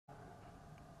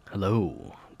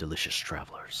Hello, delicious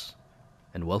travelers,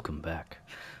 and welcome back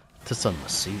to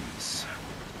Sunless Skies.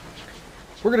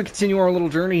 We're going to continue our little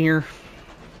journey here.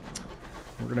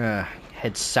 We're going to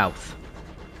head south.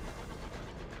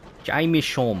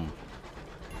 Jaimishom.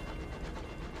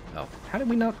 Oh, how did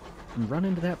we not run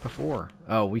into that before?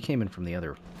 Oh, we came in from the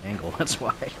other angle, that's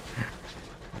why.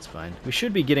 That's fine. We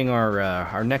should be getting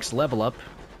our next level up,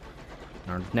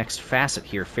 our next facet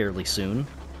here fairly soon.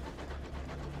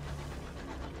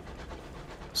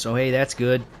 So hey, that's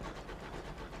good.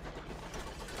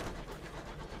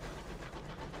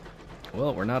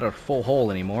 Well, we're not a full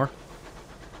hole anymore.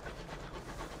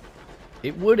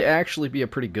 It would actually be a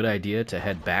pretty good idea to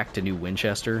head back to New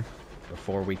Winchester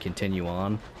before we continue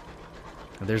on.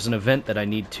 There's an event that I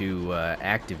need to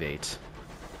activate,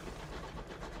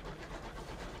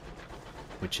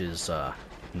 which is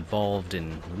involved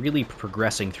in really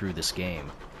progressing through this game.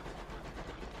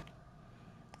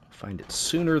 Find it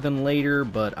sooner than later,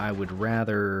 but I would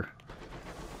rather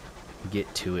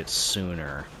get to it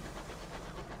sooner.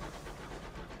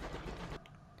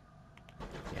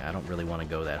 Yeah, I don't really want to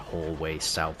go that whole way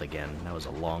south again. That was a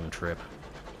long trip.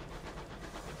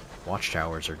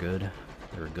 Watchtowers are good.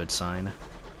 They're a good sign.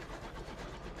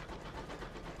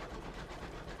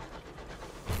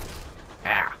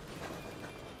 Ah!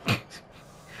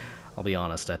 I'll be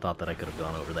honest, I thought that I could have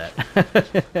gone over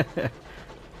that.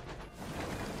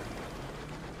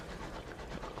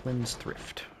 Cleanse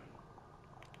Thrift.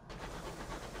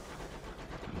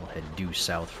 We'll head due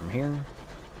south from here.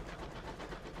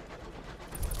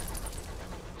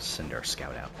 Send our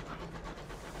scout out.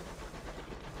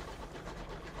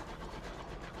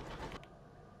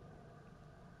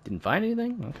 Didn't find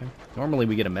anything? Okay. Normally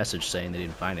we get a message saying they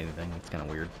didn't find anything. It's kind of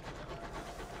weird.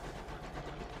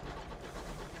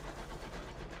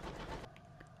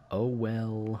 Oh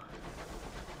well.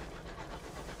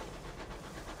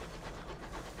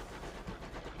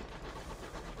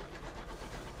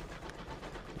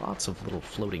 Lots of little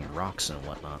floating rocks and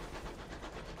whatnot.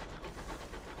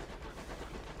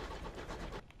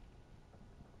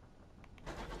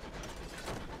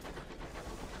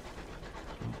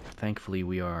 Thankfully,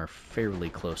 we are fairly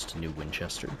close to New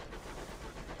Winchester.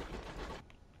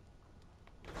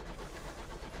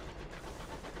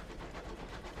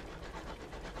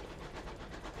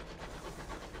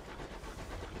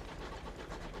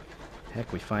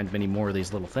 Heck, we find many more of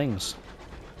these little things.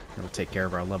 That'll take care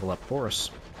of our level up for us.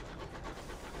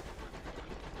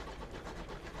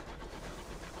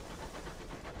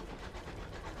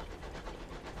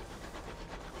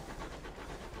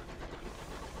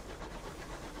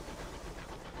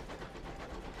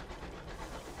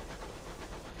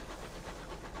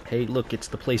 Hey, look, it's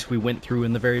the place we went through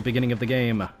in the very beginning of the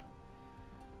game.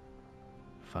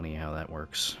 Funny how that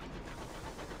works.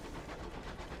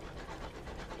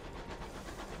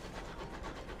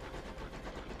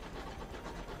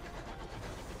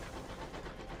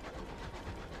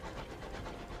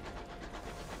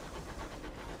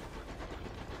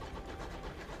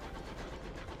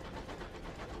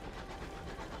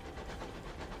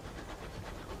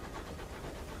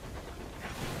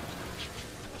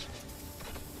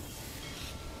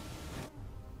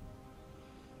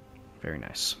 Very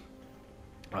nice.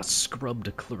 A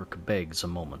scrubbed clerk begs a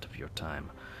moment of your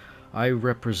time. I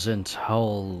represent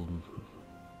Holliges?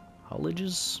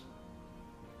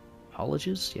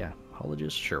 Holliges? Yeah,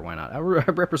 Holliges? Sure, why not? I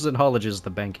represent Holliges, the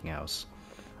banking house.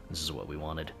 This is what we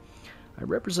wanted. I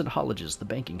represent Holliges, the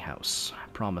banking house. I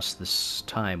promise this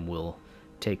time will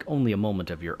take only a moment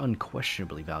of your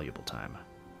unquestionably valuable time.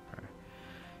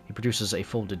 He produces a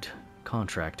folded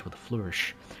contract with a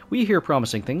flourish. We hear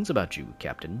promising things about you,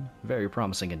 Captain. Very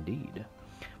promising indeed.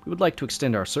 We would like to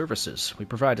extend our services. We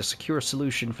provide a secure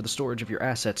solution for the storage of your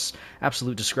assets,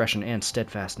 absolute discretion and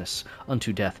steadfastness,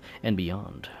 unto death and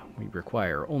beyond. We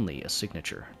require only a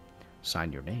signature.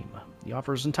 Sign your name. The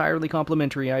offer is entirely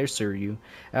complimentary, I assure you.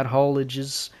 At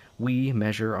Holliges, we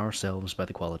measure ourselves by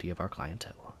the quality of our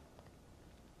clientele.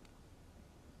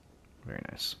 Very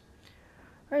nice.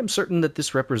 I am certain that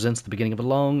this represents the beginning of a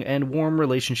long and warm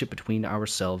relationship between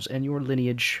ourselves and your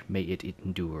lineage. May it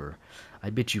endure. I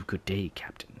bid you good day,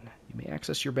 Captain. You may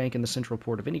access your bank in the central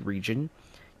port of any region.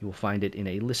 You will find it in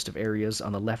a list of areas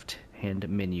on the left-hand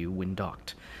menu when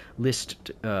docked.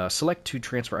 Select to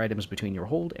transfer items between your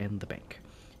hold and the bank.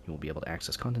 You will be able to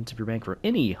access contents of your bank from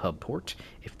any hub port.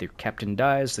 If the captain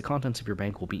dies, the contents of your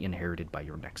bank will be inherited by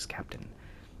your next captain.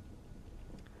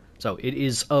 So it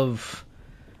is of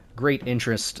great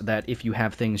interest that if you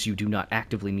have things you do not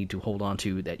actively need to hold on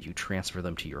to, that you transfer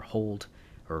them to your hold,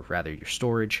 or rather your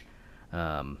storage,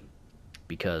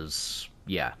 because,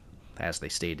 yeah, as they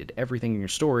stated, everything in your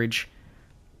storage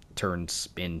turns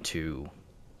into,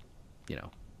 you know,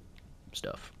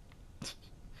 stuff.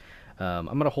 I'm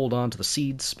going to hold on to the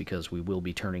seeds because we will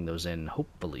be turning those in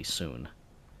hopefully soon.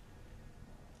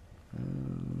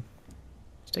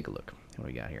 Let's take a look. What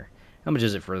do we got here? How much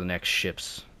is it for the next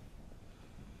ships?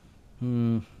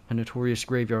 A notorious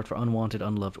graveyard for unwanted,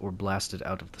 unloved, or blasted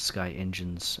out of the sky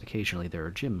engines. Occasionally there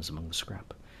are gems among the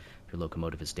scrap. If your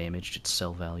locomotive is damaged, its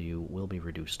sell value will be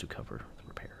reduced to cover the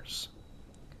repairs.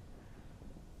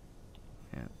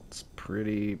 Yeah, it's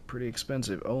pretty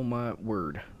expensive. Oh my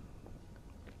word.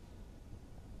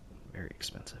 Very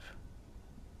expensive.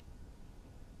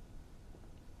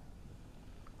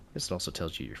 I guess it also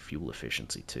tells you your fuel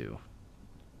efficiency too.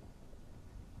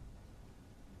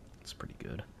 It's pretty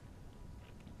good.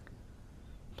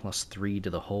 +3 to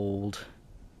the hold,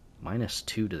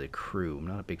 -2 to the crew. I'm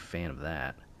not a big fan of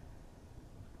that.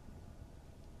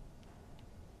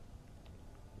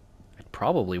 I'd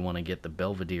probably want to get the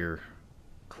Belvedere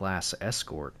class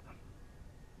escort.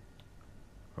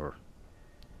 Or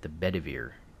the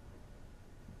Bedivere.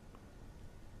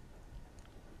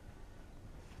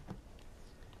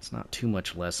 It's not too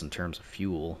much less in terms of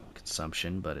fuel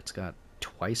consumption, but it's got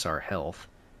twice our health.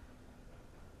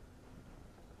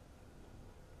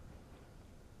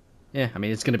 Yeah, I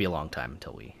mean, it's going to be a long time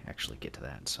until we actually get to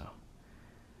that, so...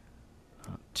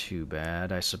 Not too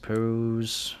bad, I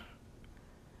suppose.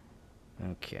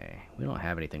 Okay, we don't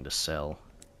have anything to sell.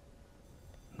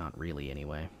 Not really,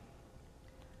 anyway.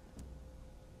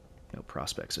 No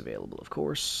prospects available, of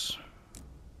course.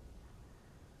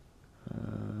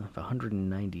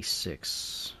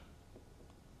 196.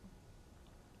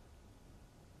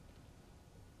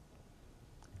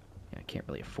 Yeah, I can't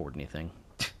really afford anything.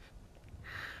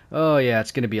 Oh yeah,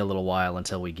 it's going to be a little while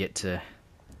until we get to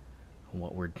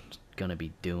what we're going to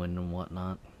be doing and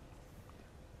whatnot.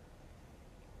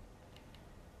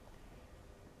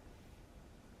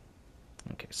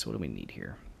 Okay, so what do we need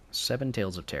here? 7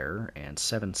 Tales of Terror and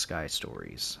 7 Sky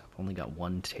Stories. I've only got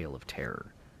 1 Tale of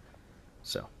Terror.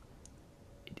 So,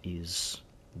 it is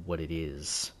what it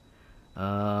is.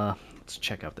 Let's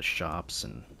check out the shops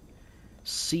and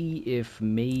see if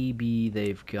maybe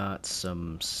they've got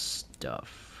some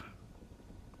stuff.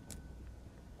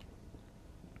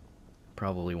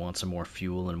 Probably want some more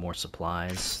fuel and more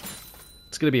supplies.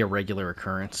 It's going to be a regular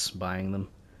occurrence buying them.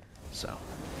 So,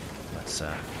 let's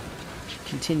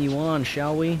continue on,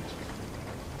 shall we?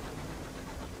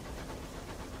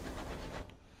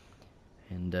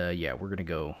 And yeah, we're going to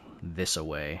go this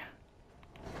away.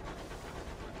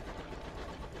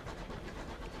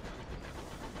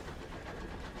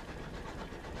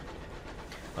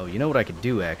 Oh, you know what I could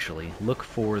do, actually? Look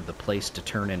for the place to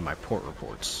turn in my port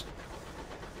reports.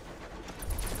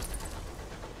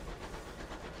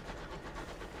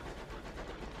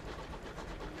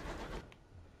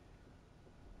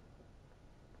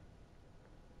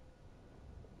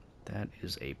 That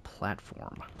is a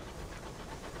platform.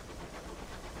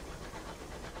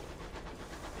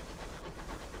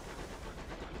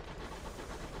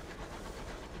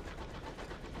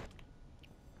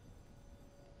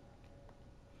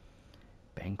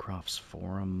 Bancroft's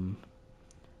Forum.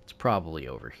 It's probably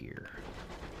over here.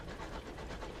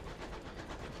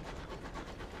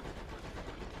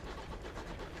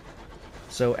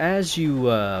 So as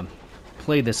you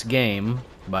play this game,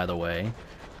 by the way,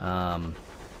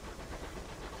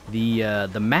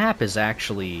 the map is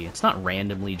actually, it's not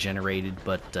randomly generated,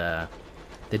 but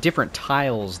the different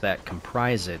tiles that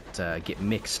comprise it get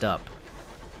mixed up.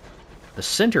 The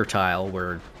center tile,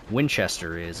 where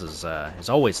Winchester is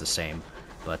always the same,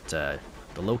 but the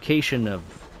location of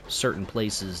certain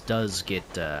places does get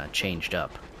changed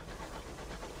up.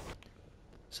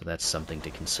 So that's something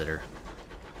to consider.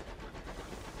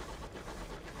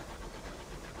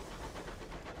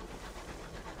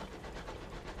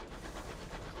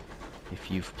 If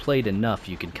you've played enough,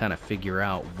 you can kind of figure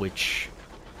out which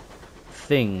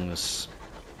things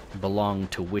belong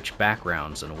to which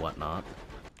backgrounds and whatnot.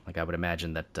 Like, I would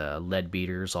imagine that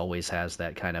Leadbeater's always has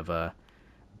that kind of a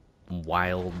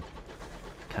wild,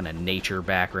 kind of nature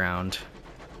background.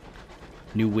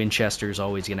 New Winchester's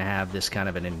always going to have this kind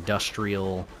of an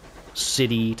industrial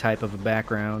city type of a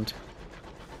background.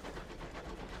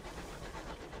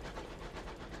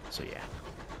 So yeah.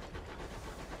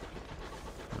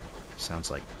 Sounds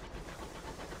like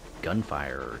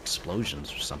gunfire or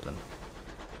explosions or something.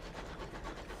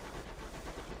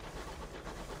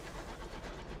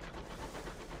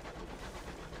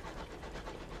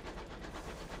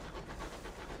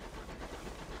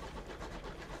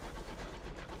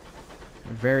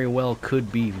 Very well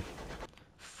could be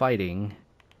fighting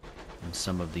in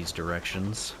some of these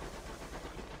directions.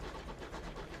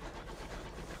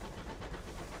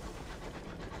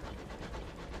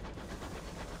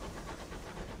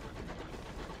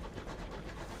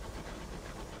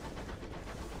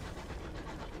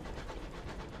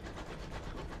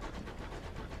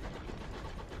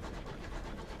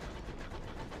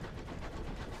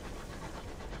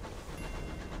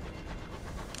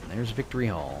 there's Victory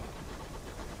Hall,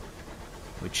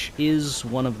 which is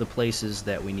one of the places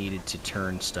that we needed to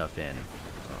turn stuff in.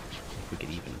 Oh, if we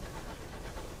could even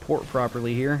port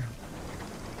properly here.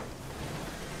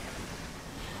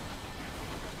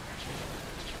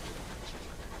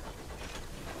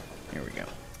 There we go.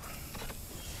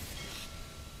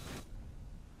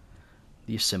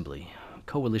 The Assembly, a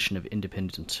coalition of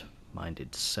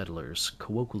independent-minded settlers,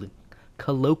 colloquially,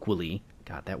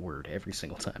 God, that word every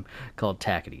single time, called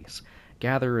Tackities,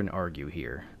 gather and argue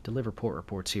here, deliver port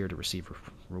reports here to receive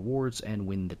rewards, and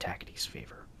win the Tackities'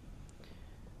 favor.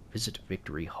 Visit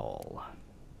Victory Hall.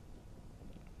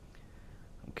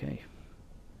 Okay.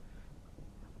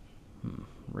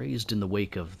 Raised in the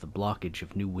wake of the blockage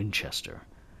of New Winchester,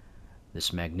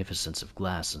 this magnificence of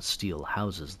glass and steel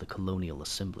houses the Colonial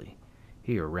Assembly.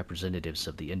 Here, representatives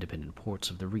of the independent ports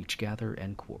of the Reach gather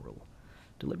and quarrel.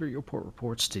 Deliver your port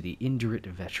reports to the indurate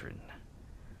veteran.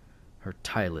 Her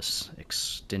tireless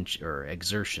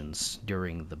exertions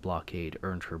during the blockade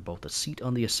earned her both a seat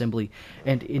on the Assembly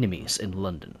and enemies in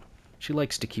London. She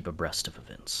likes to keep abreast of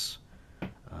events.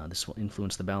 This will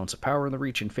influence the balance of power in the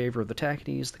Reach in favor of the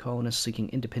Tackities, the colonists seeking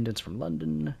independence from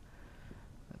London.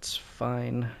 That's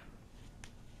fine.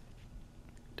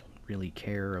 Don't really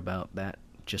care about that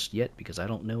just yet, because I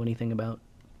don't know anything about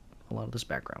a lot of this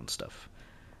background stuff.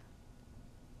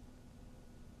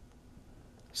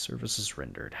 Services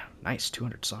rendered. Nice,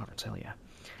 200 sovereigns, hell yeah.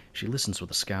 She listens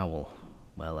with a scowl.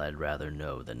 Well, I'd rather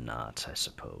know than not, I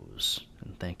suppose.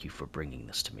 And thank you for bringing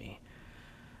this to me.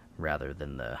 Rather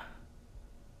than the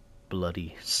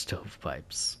bloody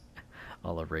stovepipes.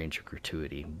 I'll arrange a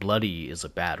gratuity. Bloody is a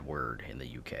bad word in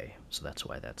the UK, so that's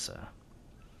why that's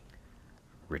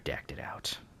redacted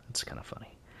out. That's kind of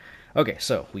funny. Okay,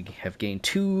 so we have gained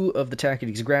 2 of the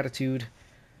Tackities' gratitude.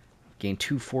 Gained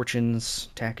 2 fortunes.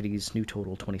 Tackities, new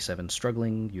total 27.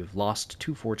 Struggling. You have lost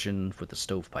 2 fortune for the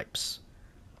stovepipes.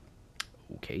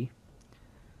 Okay.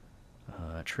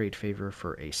 Trade favor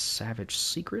for a savage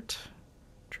secret.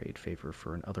 Trade favor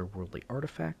for an otherworldly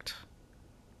artifact.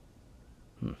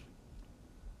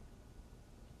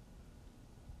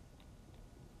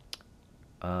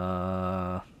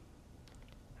 How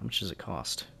much does it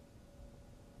cost?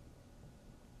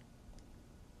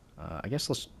 I guess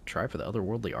let's try for the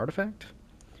otherworldly artifact.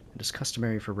 It is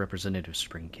customary for representatives to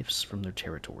bring gifts from their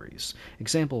territories,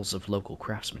 examples of local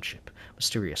craftsmanship,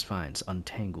 mysterious finds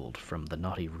untangled from the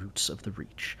knotty roots of the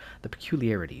Reach. The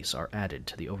peculiarities are added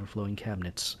to the overflowing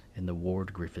cabinets in the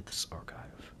Ward Griffiths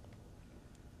archive.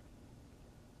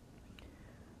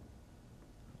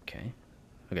 Okay.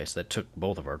 Okay, so that took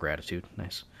both of our gratitude.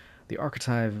 Nice. The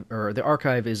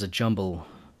archive is a jumble,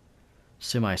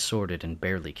 semi-sorted and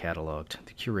barely catalogued.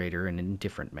 The curator, an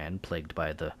indifferent man plagued by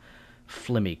a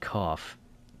phlegmy cough,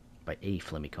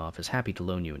 is happy to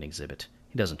loan you an exhibit.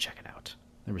 He doesn't check it out.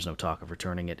 There was no talk of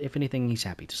returning it. If anything, he's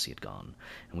happy to see it gone.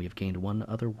 And we have gained 1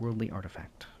 otherworldly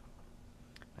artifact.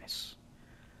 Nice.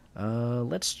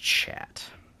 Let's chat.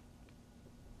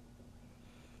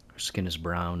 Her skin is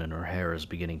brown and her hair is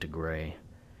beginning to gray.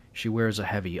 She wears a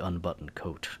heavy, unbuttoned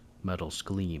coat. Metals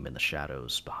gleam in the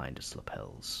shadows behind its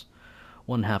lapels.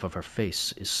 One half of her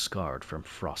face is scarred from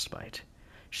frostbite.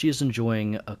 She is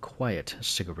enjoying a quiet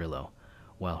cigarillo,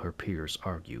 while her peers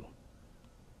argue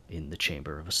in the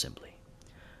Chamber of Assembly.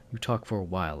 You talk for a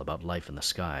while about life in the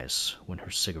skies. When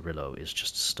her cigarillo is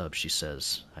just a stub, she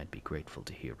says, "I'd be grateful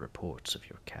to hear reports of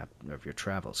your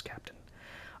travels, Captain.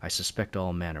 I suspect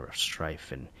all manner of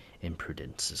strife and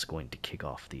imprudence is going to kick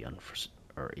off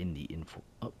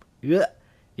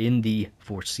in the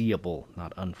foreseeable,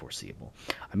 not unforeseeable.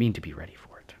 I mean to be ready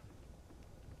for it."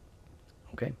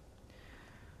 Okay.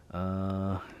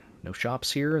 No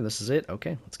shops here. This is it.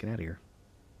 Okay, let's get out of here.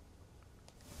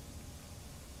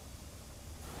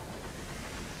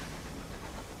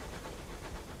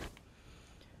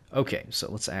 Okay,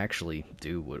 so let's actually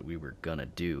do what we were gonna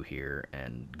do here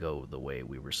and go the way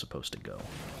we were supposed to go.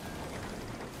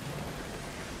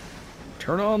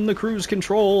 Turn on the cruise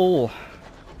control!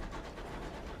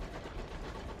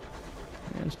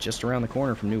 And it's just around the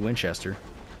corner from New Winchester.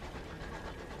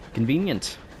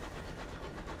 Convenient.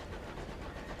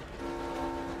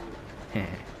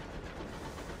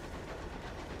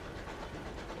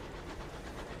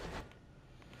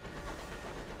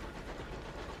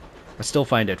 I still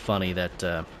find it funny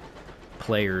that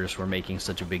players were making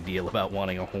such a big deal about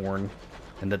wanting a horn,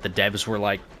 and that the devs were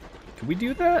like, "Can we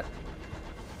do that?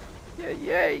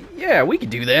 Yeah, we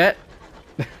could do that."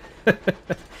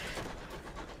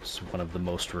 It's one of the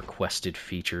most requested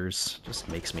features. Just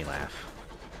makes me laugh.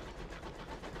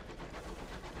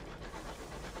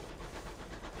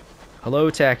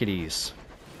 Hello, Tackities.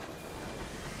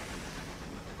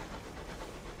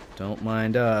 Don't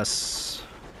mind us.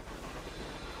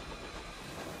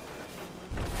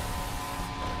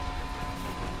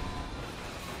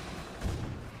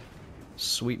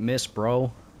 Sweet miss,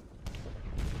 bro.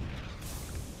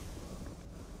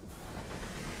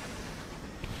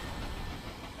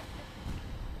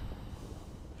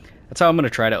 That's how I'm going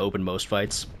to try to open most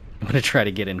fights. I'm going to try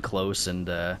to get in close and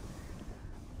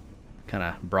kind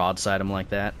of broadside them like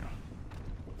that.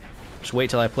 Just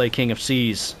wait till I play King of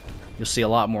Seas. You'll see a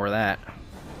lot more of that.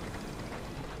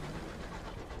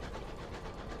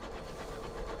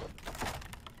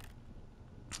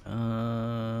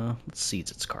 Let's seize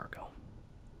its cargo.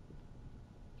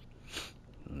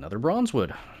 Another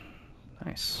bronzewood.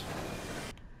 Nice.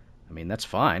 I mean, that's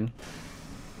fine.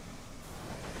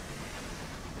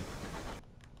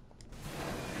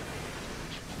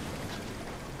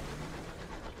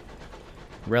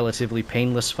 Relatively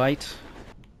painless fight.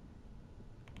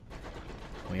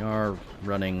 We are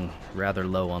running rather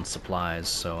low on supplies,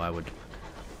 so I would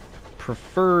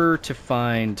prefer to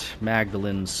find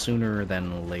Magdalene sooner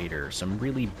than later. Some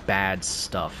really bad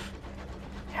stuff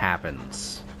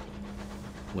happens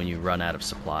when you run out of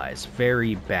supplies.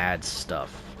 Very bad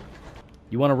stuff.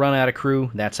 You want to run out of crew?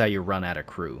 That's how you run out of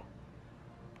crew.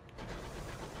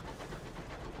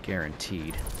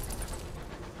 Guaranteed.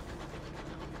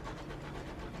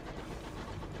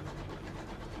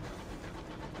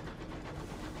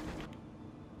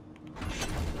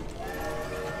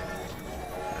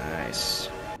 Nice.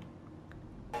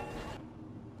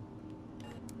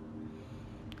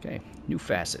 Okay, new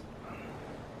facet.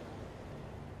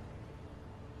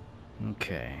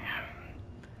 Okay.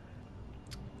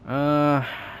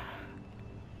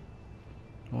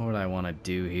 What would I want to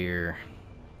do here?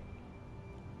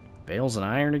 Veils and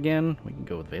Iron again? We can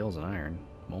go with Veils and Iron.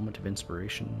 Moment of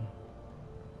Inspiration.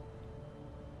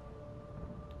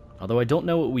 Although I don't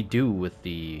know what we do with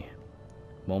the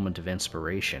Moment of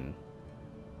Inspiration.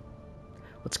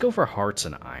 Let's go for Hearts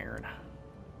and Iron.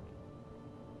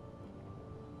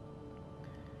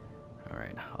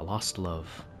 Alright, a lost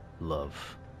love.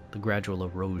 Love. The gradual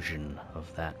erosion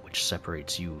of that which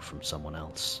separates you from someone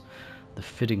else. The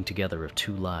fitting together of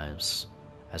two lives,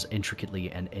 as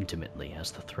intricately and intimately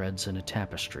as the threads in a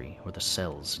tapestry or the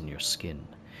cells in your skin.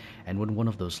 And when one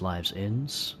of those lives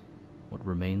ends, what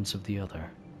remains of the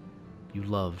other? You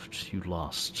loved, you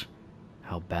lost.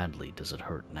 How badly does it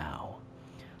hurt now?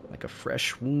 Like a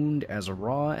fresh wound, as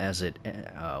raw as it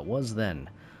was then.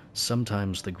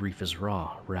 Sometimes the grief is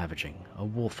raw, ravaging, a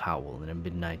wolf howl in a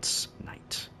midwinter's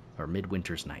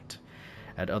night.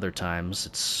 At other times,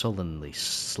 it sullenly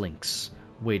slinks,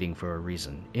 waiting for a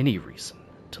reason, any reason,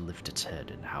 to lift its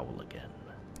head and howl again.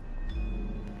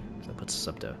 So that puts us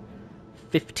up to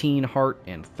 15 heart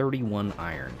and 31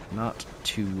 iron. Not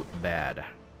too bad.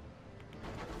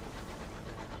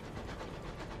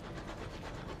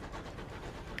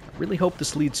 I really hope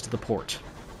this leads to the port.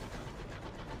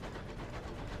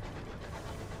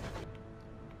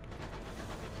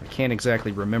 I can't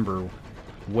exactly remember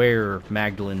where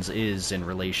Magdalene's is in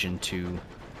relation to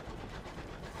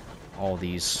all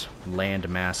these land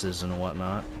masses and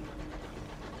whatnot.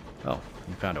 Oh,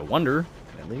 you found a wonder,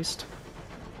 at least.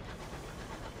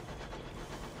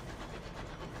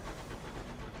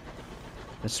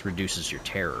 This reduces your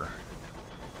terror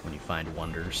when you find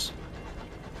wonders.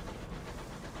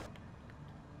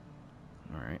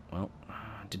 Alright, well,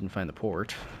 didn't find the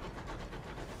port.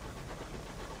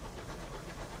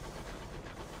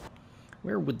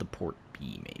 Where would the port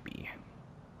be, maybe?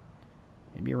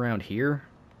 Maybe around here?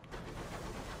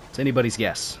 It's anybody's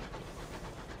guess.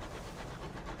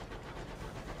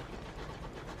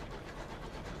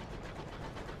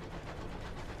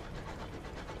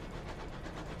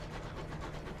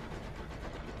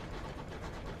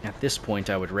 At this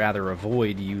point, I would rather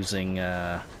avoid using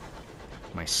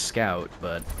my scout,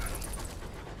 but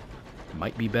it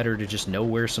might be better to just know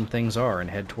where some things are and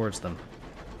head towards them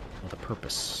with a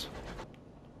purpose.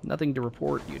 Nothing to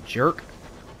report, you jerk.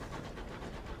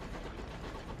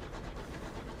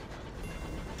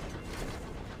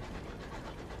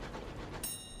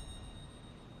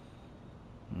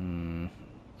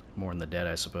 More in the dead,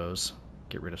 I suppose.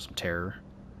 Get rid of some terror.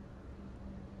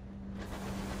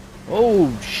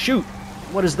 Oh, shoot!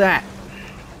 What is that?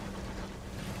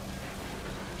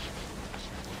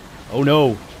 Oh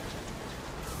no!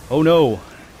 Oh no!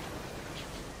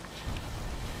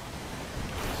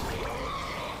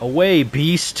 Away,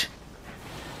 beast!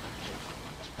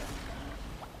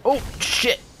 Oh,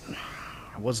 shit!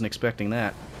 I wasn't expecting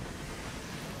that.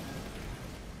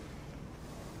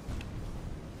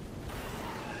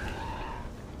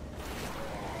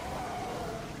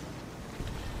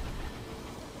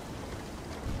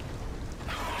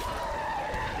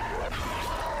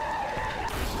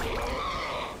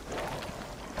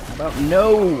 about?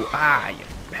 No! Ah, you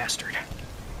bastard.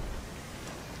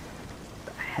 What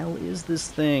the hell is this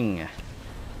thing?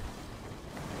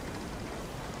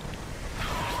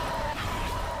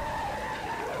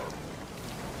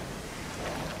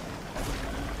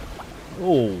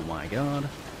 Oh my god.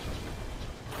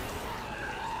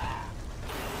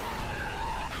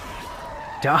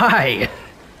 Die!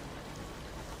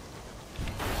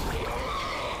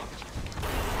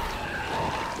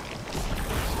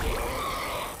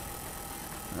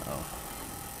 Uh-oh.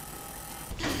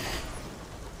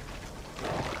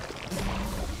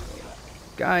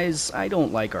 Guys, I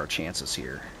don't like our chances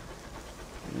here.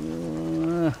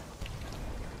 I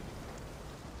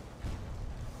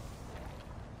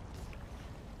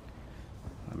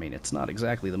mean, it's not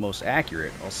exactly the most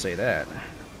accurate, I'll say that,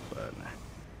 but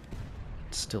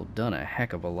it's still done a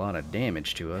heck of a lot of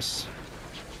damage to us.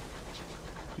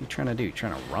 What are you trying to do? You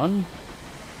trying to run?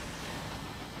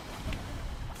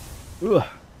 Ugh.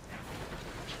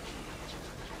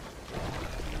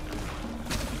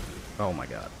 Oh my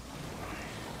god.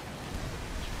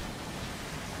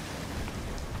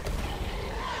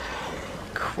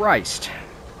 Christ.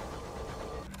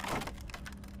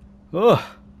 Ugh.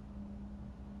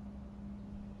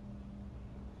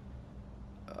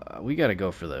 We gotta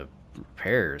go for the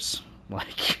repairs.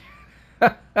 Like,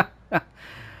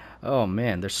 oh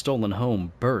man, their stolen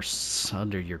home bursts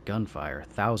under your gunfire.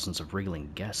 Thousands of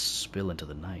wriggling guests spill into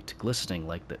the night, glistening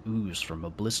like the ooze from a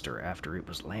blister after it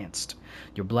was lanced.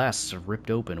 Your blasts have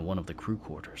ripped open one of the crew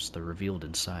quarters. They're revealed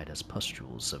inside as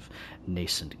pustules of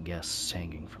nascent guests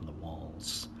hanging from the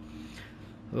walls.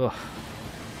 Ugh.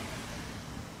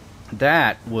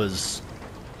 That was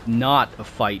not a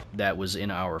fight that was in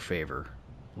our favor.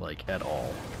 Like, at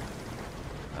all.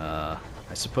 I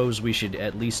suppose we should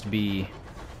at least be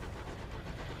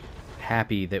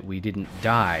happy that we didn't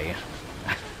die.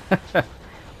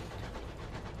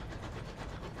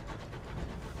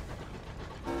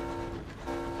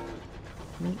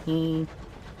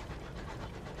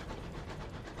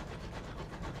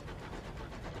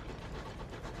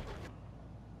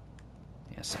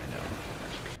 Yes, I know.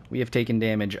 We have taken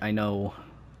damage, I know.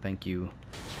 Thank you.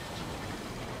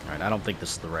 Alright, I don't think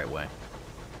this is the right way.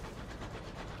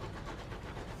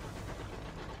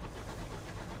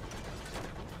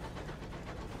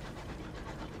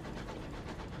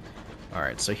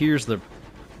 Alright, so here's the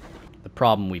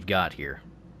problem we've got here.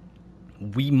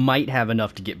 We might have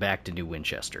enough to get back to New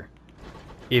Winchester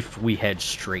if we head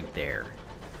straight there.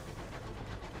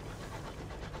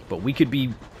 But we could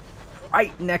be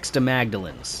right next to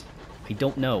Magdalen's. I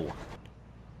don't know.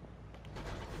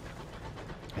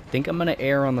 I think I'm going to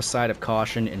err on the side of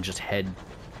caution and just head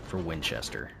for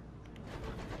Winchester.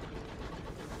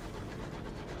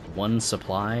 One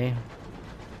supply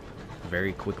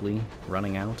very quickly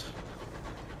running out.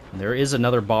 And there is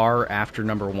another bar after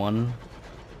number 1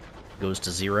 goes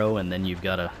to 0, and then you've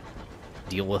got to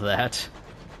deal with that.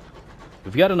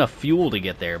 We've got enough fuel to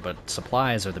get there, but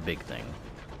supplies are the big thing.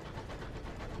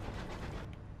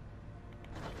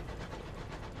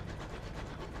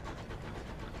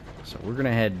 So we're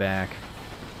gonna head back.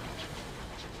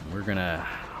 We're gonna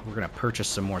purchase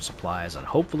some more supplies and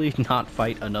hopefully not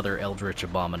fight another Eldritch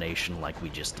abomination like we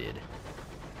just did.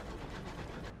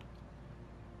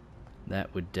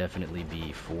 That would definitely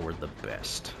be for the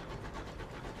best.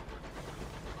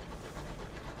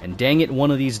 And dang it,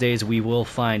 one of these days we will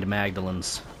find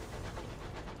Magdalen's.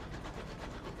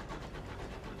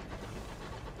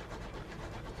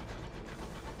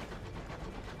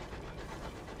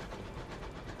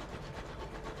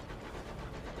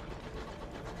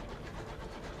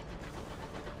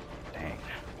 Dang.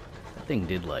 That thing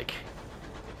did like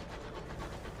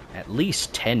at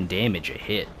least 10 damage a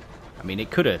hit. I mean,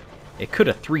 it could have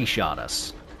 3-shot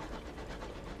us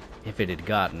if it had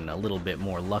gotten a little bit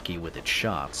more lucky with its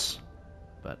shots,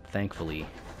 but thankfully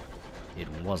it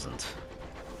wasn't.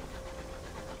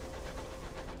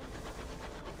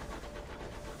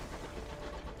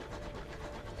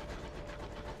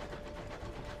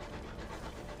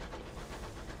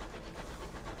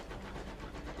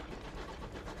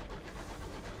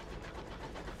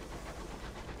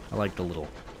 I like the little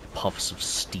puffs of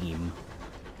steam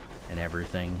and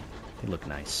everything. They look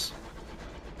nice.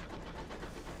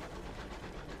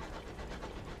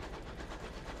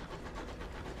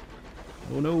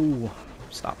 Oh no!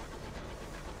 Stop.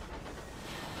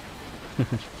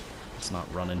 Let's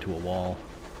not run into a wall.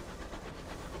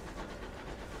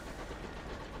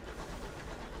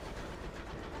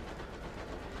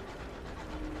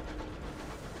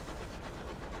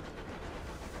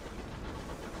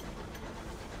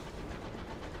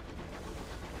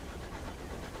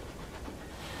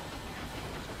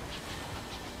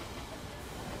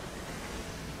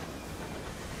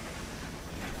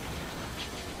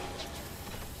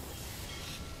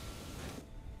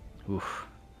 Oof.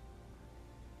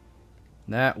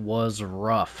 That was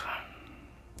rough.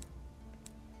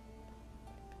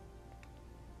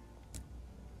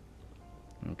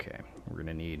 Okay, we're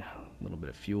gonna need a little bit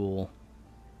of fuel,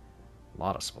 a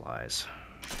lot of supplies.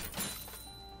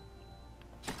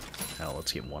 Hell,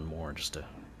 let's get one more just to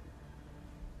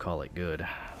call it good.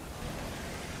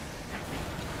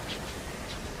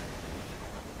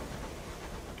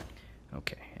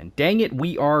 Okay, and dang it,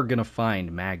 we are gonna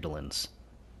find Magdalene's.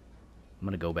 I'm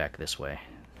gonna go back this way.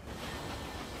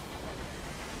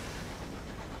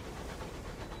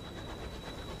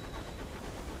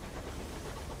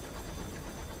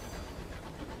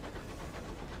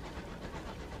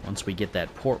 Once we get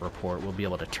that port report, we'll be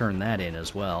able to turn that in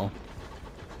as well.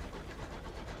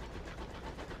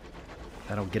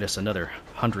 That'll get us another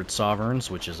 100 sovereigns,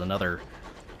 which is another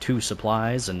 2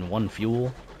 supplies and 1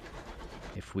 fuel.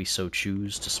 If we so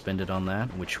choose to spend it on that,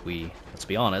 which we, let's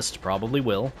be honest, probably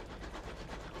will.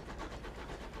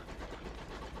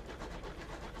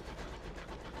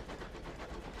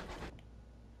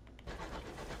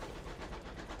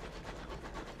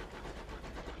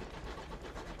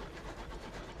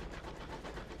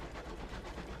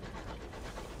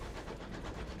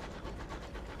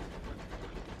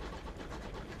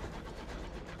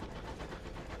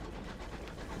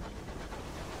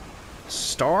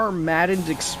 Star-maddened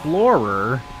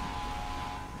explorer?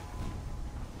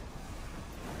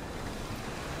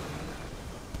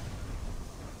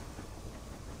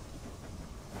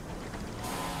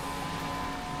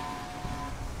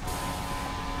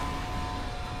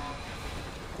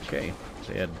 Okay,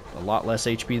 they had a lot less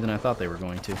HP than I thought they were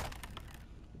going to.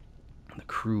 The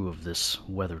crew of this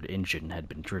weathered engine had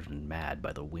been driven mad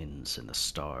by the winds and the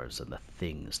stars and the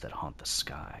things that haunt the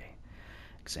sky.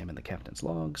 Examine the captain's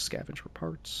logs, scavenge for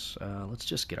parts. Let's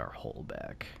just get our hull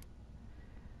back.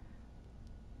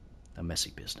 A messy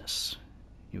business.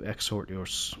 You exhort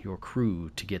your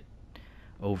crew to get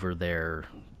over their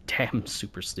damn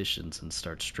superstitions and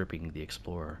start stripping the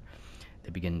explorer.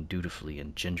 They begin dutifully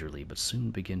and gingerly, but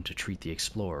soon begin to treat the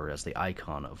explorer as the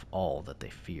icon of all that they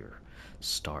fear.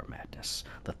 Star madness,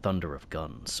 the thunder of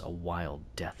guns, a wild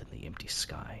death in the empty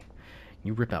sky.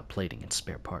 You rip out plating and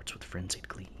spare parts with frenzied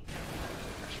glee.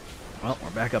 Well,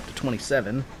 we're back up to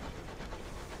 27.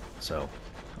 So,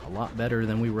 a lot better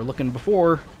than we were looking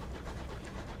before.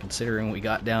 Considering we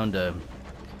got down to...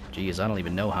 Geez, I don't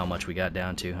even know how much we got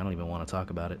down to. I don't even want to talk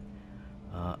about it.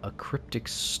 A cryptic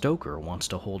stoker wants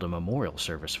to hold a memorial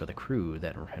service for the crew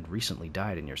that had recently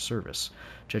died in your service.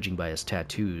 Judging by his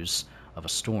tattoos of a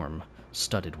storm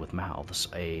studded with mouths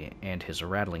and his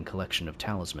rattling collection of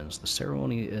talismans, the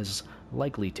ceremony is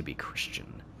likely to be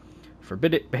Christian.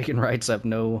 Forbid it. Pagan rites have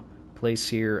no place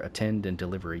here. Attend and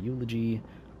deliver a eulogy.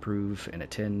 Approve and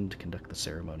attend. Conduct the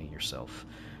ceremony yourself.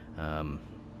 Man,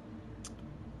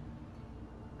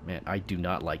 I do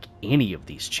not like any of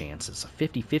these chances. A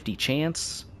 50-50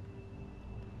 chance?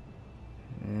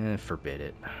 Forbid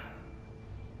it.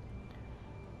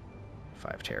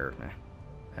 5 terror.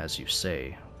 As you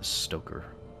say, the stoker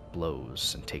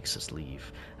blows and takes his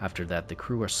leave. After that, the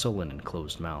crew are sullen and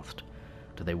closed-mouthed.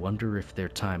 Do they wonder if their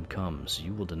time comes,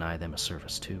 you will deny them a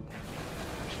service too?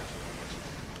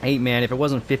 Hey man, if it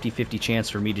wasn't 50-50 chance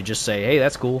for me to just say, hey,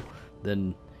 that's cool,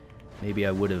 then maybe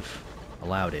I would have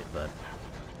allowed it, but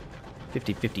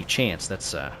 50-50 chance,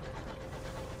 that's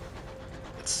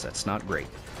not great.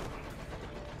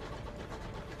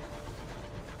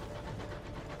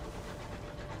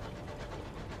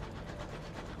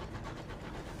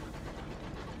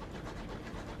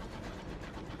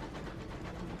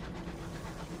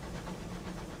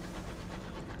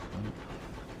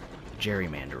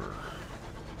 Gerrymanderer.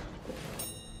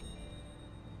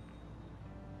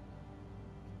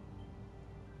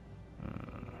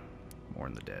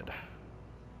 Mourn the dead.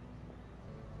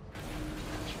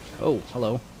 Oh,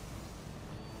 hello.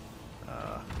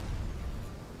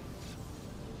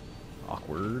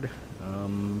 Awkward.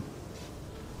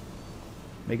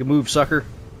 Make a move, sucker.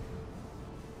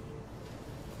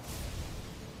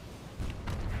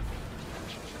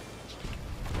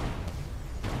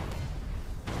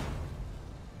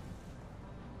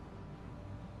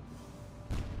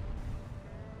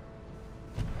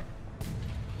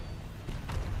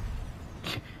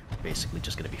 Basically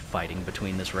just going to be fighting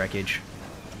between this wreckage.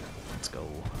 Let's go.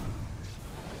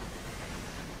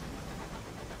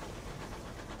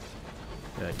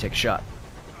 Take a shot.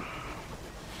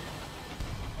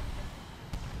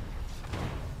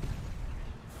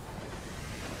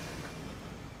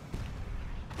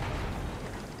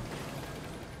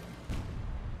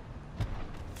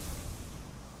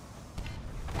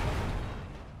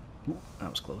 Ooh, that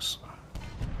was close.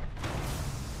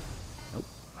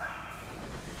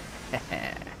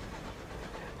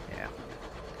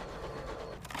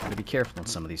 careful in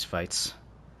some of these fights.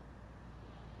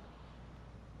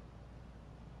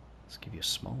 Let's give you a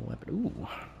small weapon. Ooh,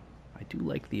 I do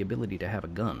like the ability to have a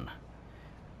gun.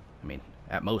 I mean,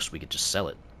 at most we could just sell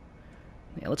it.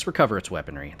 Yeah, let's recover its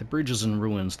weaponry. The bridge is in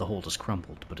ruins, the hold has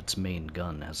crumbled, but its main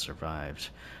gun has survived.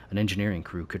 An engineering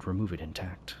crew could remove it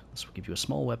intact. This will give you a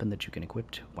small weapon that you can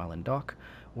equip while in dock,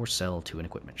 or sell to an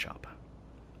equipment shop.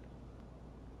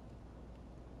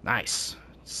 Nice!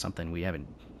 Something we haven't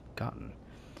gotten.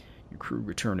 Your crew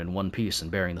return in one piece and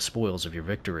bearing the spoils of your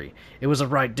victory. It was a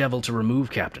right devil to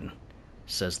remove, Captain,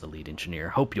 says the lead engineer.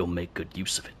 Hope you'll make good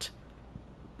use of it.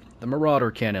 The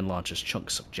Marauder cannon launches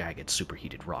chunks of jagged,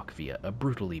 superheated rock via a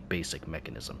brutally basic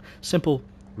mechanism. Simple,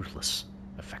 ruthless,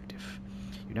 effective.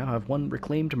 You now have one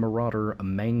reclaimed Marauder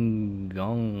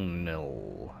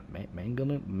mangonel.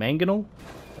 Mangonel?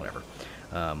 Whatever.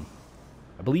 I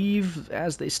believe,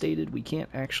 as they stated, we can't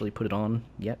actually put it on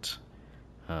yet.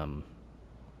 Can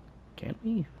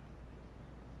we?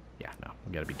 Yeah, no,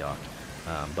 we gotta be docked.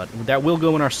 But that will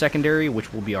go in our secondary,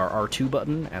 which will be our R2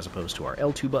 button, as opposed to our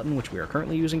L2 button, which we are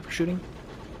currently using for shooting.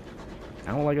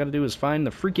 Now all I gotta do is find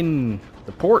the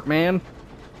port, man!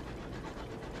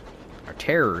 Our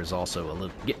terror is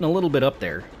also getting a little bit up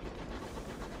there.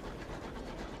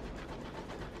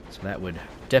 So that would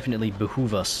definitely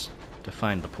behoove us to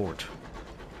find the port.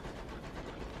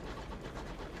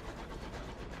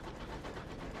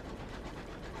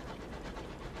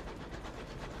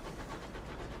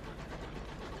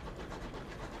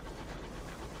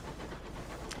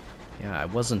 Yeah, I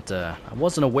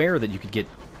wasn't aware that you could get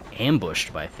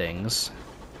ambushed by things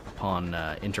upon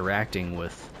interacting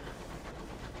with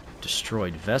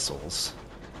destroyed vessels.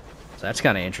 So that's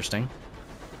kind of interesting.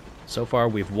 So far,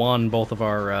 we've won both of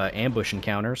our ambush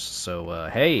encounters, so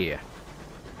hey,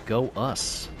 go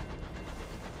us.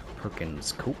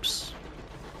 Perkins Copes.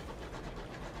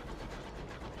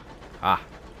 Ah,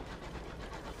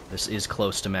 this is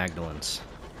close to Magdalen's.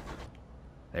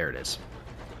 There it is.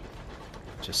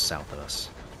 Just south of us.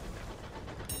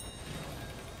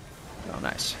 Oh,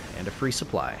 nice. And a free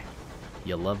supply.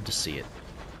 You love to see it.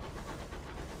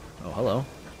 Oh, hello.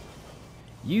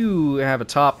 You have a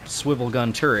top swivel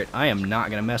gun turret. I am not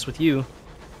going to mess with you.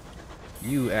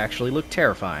 You actually look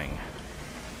terrifying.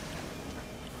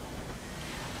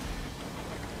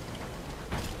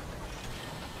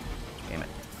 Damn it.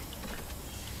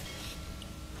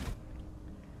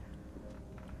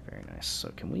 Very nice.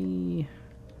 So can we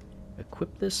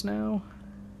equip this now?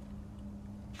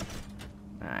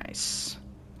 Nice.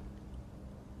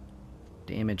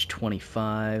 Damage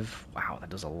 25. Wow, that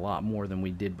does a lot more than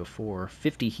we did before.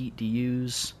 50 heat to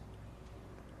use.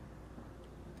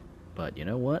 But you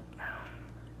know what?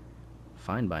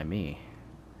 Fine by me.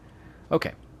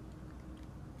 Okay.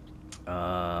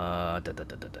 What do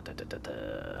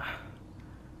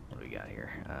we got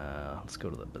here? Let's go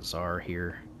to the bazaar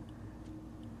here.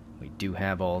 We do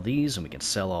have all these, and we can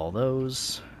sell all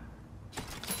those.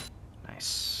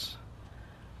 Nice.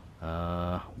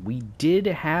 We did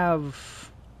have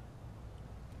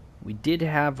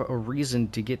a reason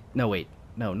to get. No, wait,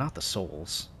 no, not the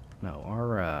souls. No,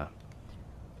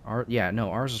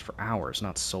 ours is for hours,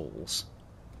 not souls.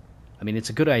 I mean,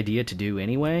 it's a good idea to do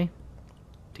anyway,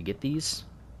 to get these.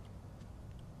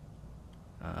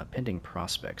 Pending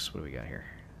prospects. What do we got here?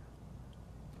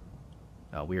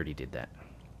 Oh, we already did that.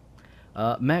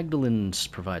 Magdalen's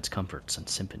provides comforts and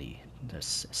sympathy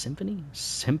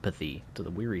to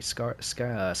the weary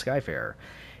skyfarer.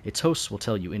 Its hosts will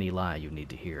tell you any lie you need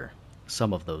to hear.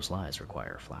 Some of those lies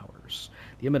require flowers.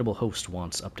 The imitable host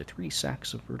wants up to 3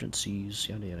 sacks of urgencies,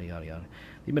 yada yada yada yada.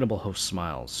 The imitable host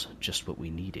smiles, just what we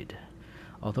needed.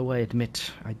 Although I admit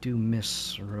I do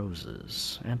miss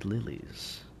roses and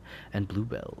lilies and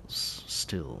bluebells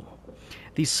still.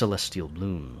 These celestial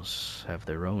blooms have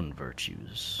their own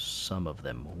virtues. Some of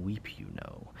them weep, you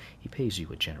know. He pays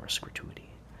you a generous gratuity.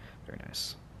 Very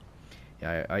nice.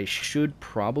 Yeah, I should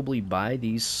probably buy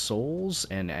these souls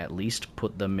and at least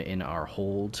put them in our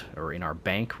hold, or in our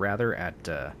bank, rather, at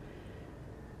the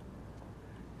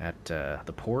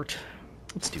port.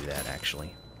 Let's do that,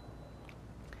 actually.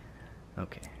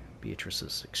 Okay,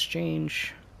 Beatrice's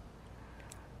exchange.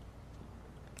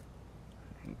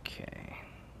 Okay.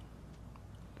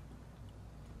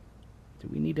 Do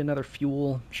we need another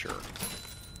fuel? Sure.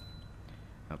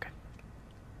 Okay.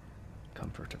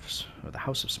 Comfort of, or the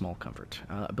House of Small Comfort.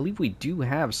 I believe we do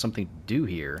have something to do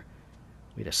here.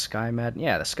 We had a Sky Madden.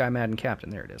 Yeah, the Sky Madden Captain.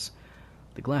 There it is.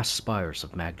 The glass spires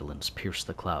of Magdalen's pierce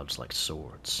the clouds like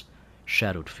swords.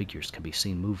 Shadowed figures can be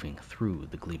seen moving through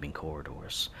the gleaming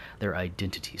corridors, their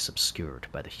identities obscured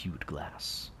by the hued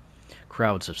glass.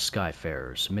 Crowds of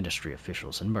skyfarers, ministry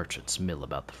officials, and merchants mill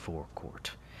about the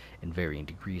forecourt in varying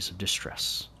degrees of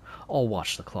distress. All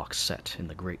watch the clock set in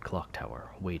the great clock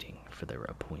tower, waiting for their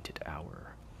appointed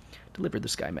hour. Deliver the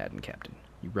Sky Madden Captain.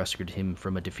 You rescued him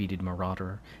from a defeated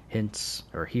marauder.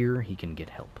 Here he can get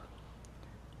help.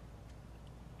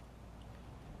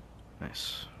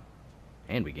 Nice.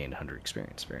 And we gained 100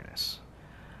 experience. Very nice.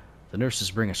 The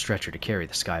nurses bring a stretcher to carry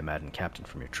the Sky Madden Captain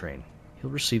from your train. He'll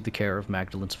receive the care of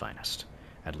Magdalen's finest.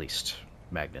 At least,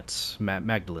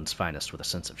 Magdalen's finest with a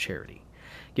sense of charity,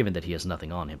 given that he has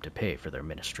nothing on him to pay for their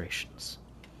ministrations.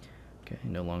 Okay,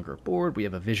 no longer aboard. We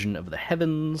have a vision of the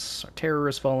heavens. Our terror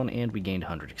has fallen, and we gained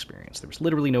 100 experience. There was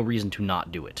literally no reason to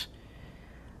not do it.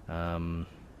 Right,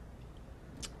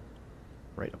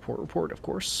 a port report, of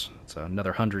course. It's another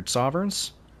 100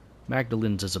 sovereigns.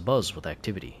 Magdalen's is abuzz with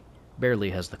activity. Barely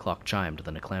has the clock chimed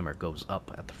than a clamor goes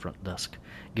up at the front desk.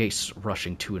 Guests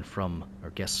rushing to and from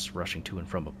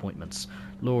appointments.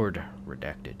 Lord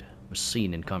Redacted was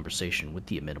seen in conversation with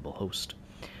the amenable host.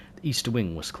 The East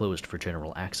Wing was closed for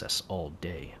general access all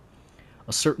day.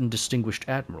 A certain distinguished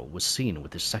admiral was seen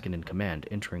with his second-in-command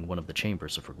entering one of the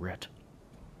chambers of regret.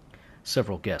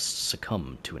 Several guests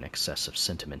succumbed to an excess of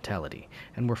sentimentality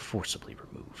and were forcibly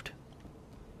removed.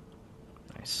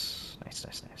 Nice.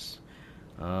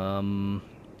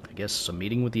 I guess a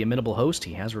meeting with the amenable host.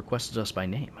 He has requested us by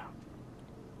name.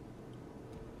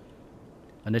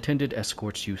 An attendant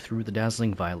escorts you through the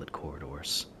dazzling violet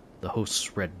corridors. The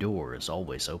host's red door is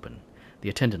always open. The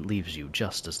attendant leaves you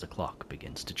just as the clock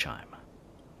begins to chime.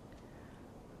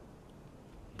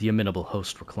 The amenable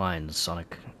host reclines on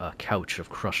a couch of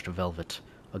crushed velvet,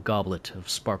 a goblet of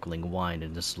sparkling wine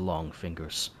in his long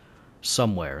fingers.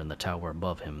 Somewhere in the tower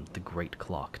above him, the great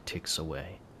clock ticks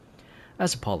away.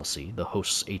 As a policy, the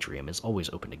host's atrium is always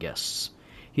open to guests.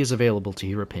 He is available to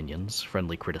hear opinions,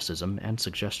 friendly criticism, and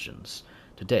suggestions.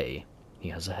 Today, he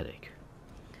has a headache.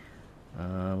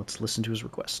 Let's listen to his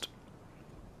request.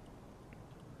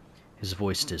 His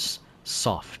voice is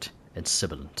soft and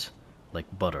sibilant,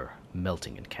 like butter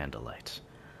melting in candlelight.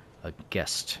 A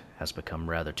guest has become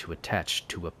rather too attached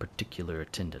to a particular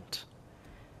attendant.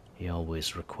 He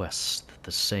always requests that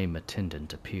the same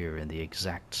attendant appear in the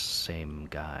exact same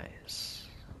guise.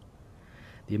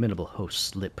 The amenable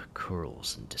host's lip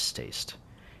curls in distaste.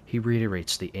 He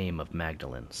reiterates the aim of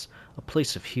Magdalen's, a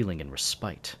place of healing and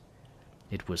respite.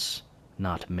 It was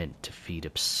not meant to feed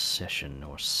obsession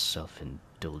or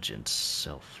self-indulgent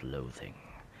self-loathing.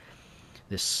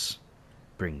 This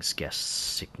brings guests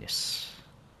sickness.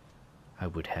 I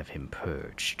would have him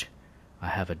purged. I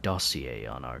have a dossier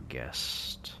on our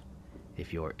guest.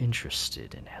 If you're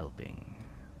interested in helping.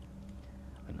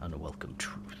 An unwelcome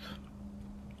truth.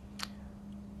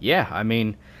 Yeah, I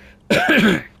mean,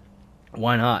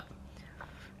 why not?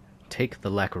 Take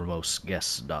the lachrymose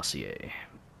guest's dossier.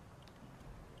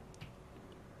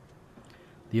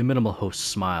 The amenable host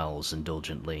smiles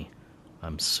indulgently.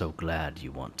 I'm so glad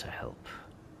you want to help.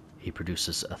 He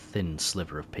produces a thin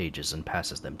sliver of pages and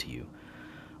passes them to you.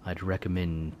 I'd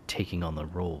recommend taking on the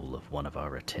role of one of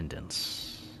our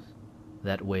attendants.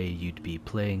 That way you'd be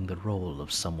playing the role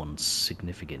of someone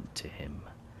significant to him.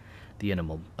 The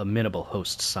amenable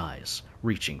host sighs,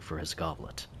 reaching for his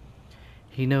goblet.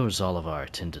 He knows all of our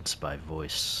attendants by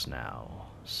voice now.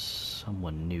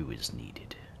 Someone new is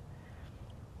needed.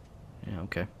 Yeah,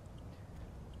 okay.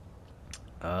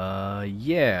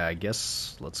 Yeah, I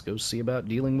guess let's go see about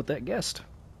dealing with that guest.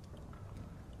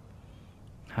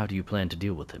 How do you plan to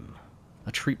deal with him?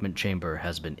 A treatment chamber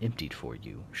has been emptied for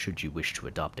you, should you wish to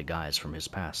adopt a guise from his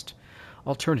past.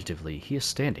 Alternatively, he is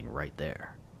standing right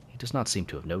there. He does not seem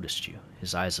to have noticed you,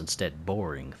 his eyes instead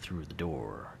boring through the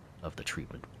door of the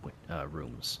treatment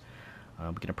rooms.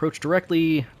 We can approach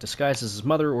directly, disguise as his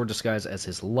mother, or disguise as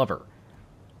his lover.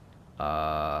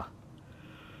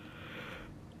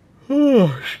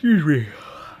 Excuse me.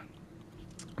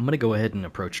 I'm gonna go ahead and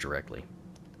approach directly.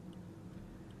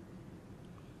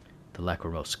 The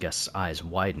lachrymose guest's eyes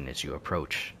widen as you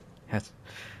approach.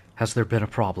 Has there been a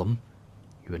problem?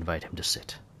 You invite him to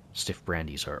sit. Stiff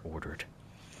brandies are ordered.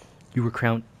 You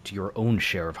recount your own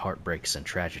share of heartbreaks and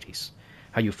tragedies,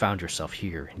 how you found yourself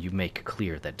here, and you make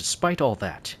clear that despite all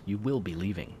that, you will be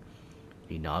leaving.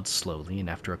 He nods slowly, and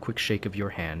after a quick shake of your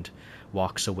hand,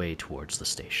 walks away towards the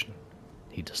station.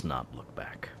 He does not look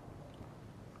back.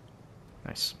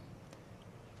 Nice.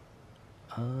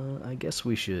 I guess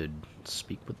we should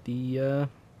speak with the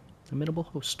amenable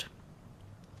host.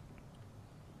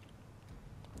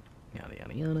 Yada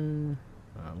yada yada.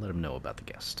 Let him know about the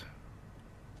guest.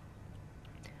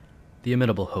 The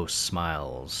amenable host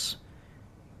smiles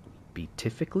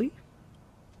beatifically.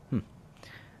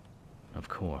 Of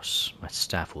course, my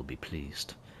staff will be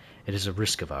pleased. It is a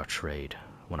risk of our trade,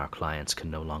 when our clients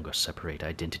can no longer separate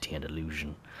identity and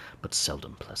illusion, but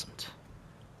seldom pleasant.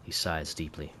 He sighs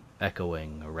deeply,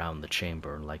 echoing around the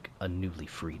chamber like a newly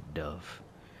freed dove.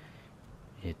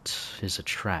 It is a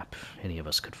trap any of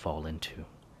us could fall into.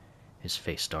 His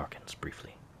face darkens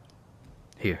briefly.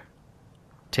 Here,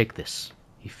 take this.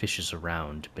 He fishes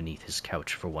around beneath his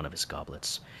couch for one of his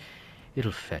goblets.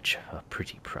 It'll fetch a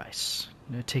pretty price.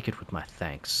 Take it with my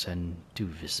thanks, and do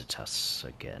visit us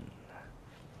again.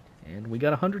 And we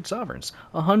got 100 sovereigns.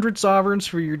 100 sovereigns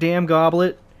for your damn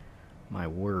goblet? My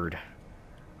word.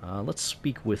 Let's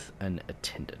speak with an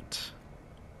attendant.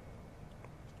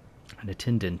 An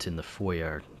attendant in the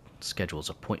foyer schedules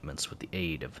appointments with the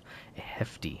aid of a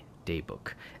hefty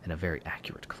daybook and a very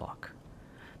accurate clock.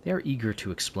 They are eager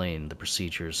to explain the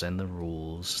procedures and the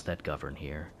rules that govern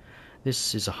here.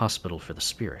 This is a hospital for the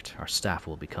spirit. Our staff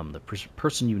will become the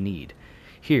person you need.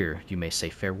 Here you may say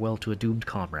farewell to a doomed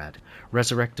comrade,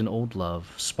 resurrect an old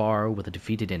love, spar with a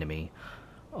defeated enemy,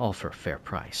 all for a fair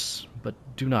price. But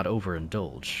do not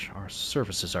overindulge. Our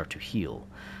services are to heal,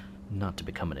 not to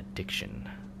become an addiction.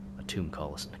 A tomb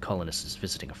colonist is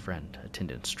visiting a friend.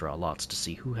 Attendants draw lots to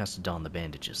see who has to don the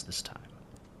bandages this time.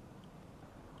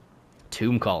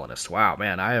 Tomb colonist. Wow,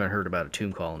 man, I haven't heard about a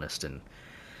tomb colonist in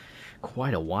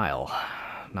quite a while.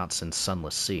 Not since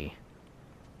Sunless Sea.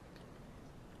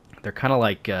 They're kind of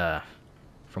like,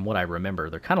 from what I remember,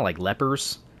 they're kind of like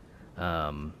lepers.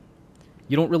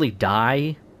 You don't really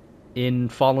die in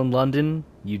Fallen London.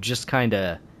 You just kind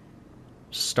of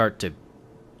start to,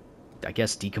 I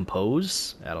guess,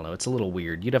 decompose. I don't know. It's a little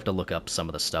weird. You'd have to look up some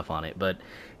of the stuff on it. But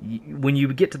when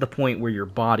you get to the point where your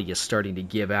body is starting to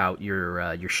give out,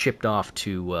 you're shipped off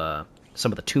to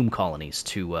some of the tomb colonies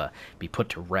to be put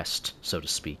to rest, so to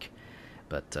speak.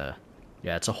 But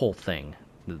yeah, it's a whole thing.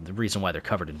 The reason why they're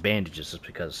covered in bandages is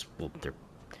because, well, their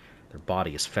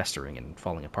body is festering and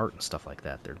falling apart and stuff like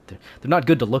that. They're not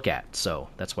good to look at, so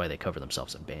that's why they cover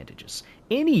themselves in bandages.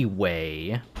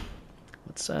 Anyway,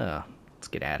 let's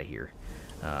get out of here.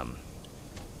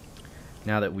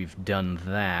 Now that we've done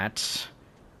that,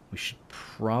 we should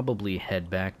probably head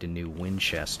back to New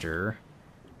Winchester.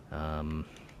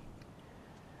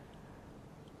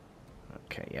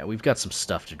 Okay, yeah, we've got some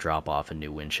stuff to drop off in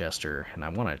New Winchester, and I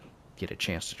want to get a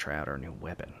chance to try out our new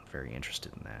weapon. Very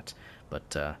interested in that.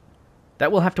 But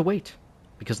that will have to wait,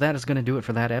 because that is going to do it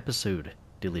for that episode,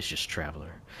 Delicious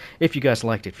Traveler. If you guys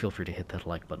liked it, feel free to hit that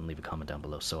like button, leave a comment down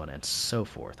below, so on and so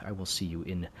forth. I will see you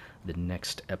in the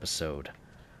next episode.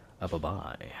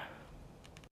 Bye-bye.